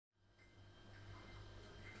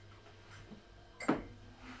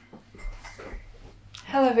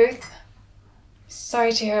Hello, Ruth.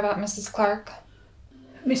 Sorry to hear about Mrs. Clark.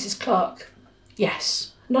 Mrs. Clark?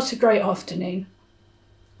 Yes, not a great afternoon.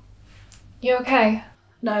 You okay?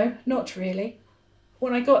 No, not really.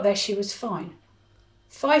 When I got there, she was fine.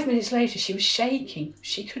 5 minutes later, she was shaking.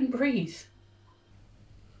 She couldn't breathe.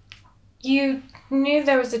 You knew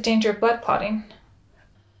there was a danger of blood clotting.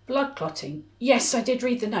 Blood clotting? Yes, I did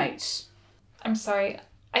read the notes. I'm sorry,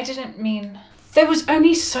 I didn't mean... There was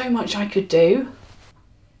only so much I could do.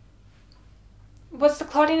 Was the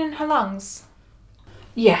clotting in her lungs?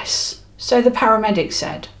 Yes, so the paramedic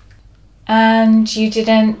said. And you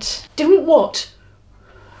didn't... Didn't what?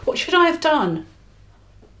 What should I have done?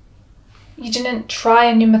 You didn't try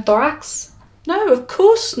a pneumothorax? No, of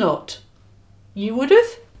course not. You would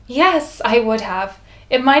have? Yes, I would have.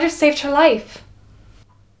 It might have saved her life.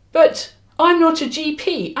 But I'm not a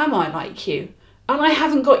GP, am I, like you? And I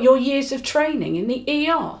haven't got your years of training in the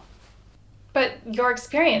ER. But you're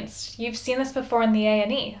experienced. You've seen this before in the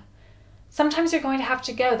A&E. Sometimes you're going to have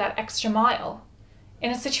to go that extra mile.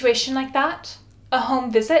 In a situation like that, a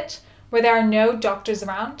home visit where there are no doctors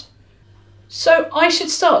around. So I should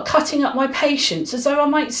start cutting up my patients as though I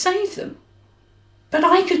might save them. But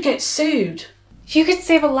I could get sued. You could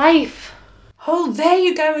save a life. Oh, there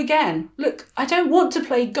you go again. Look, I don't want to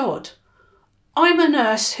play God. I'm a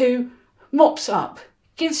nurse who mops up,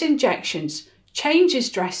 gives injections, changes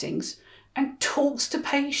dressings, and talks to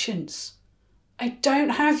patients. I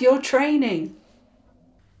don't have your training.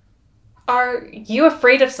 Are you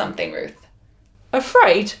afraid of something, Ruth?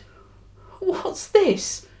 Afraid? What's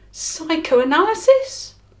this?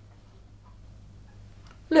 Psychoanalysis?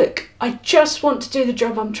 Look, I just want to do the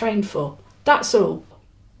job I'm trained for. That's all.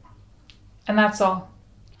 And that's all?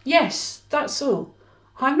 Yes, that's all.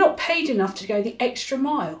 I'm not paid enough to go the extra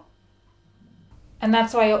mile. And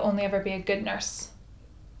that's why you'll only ever be a good nurse,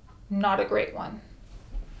 not a great one.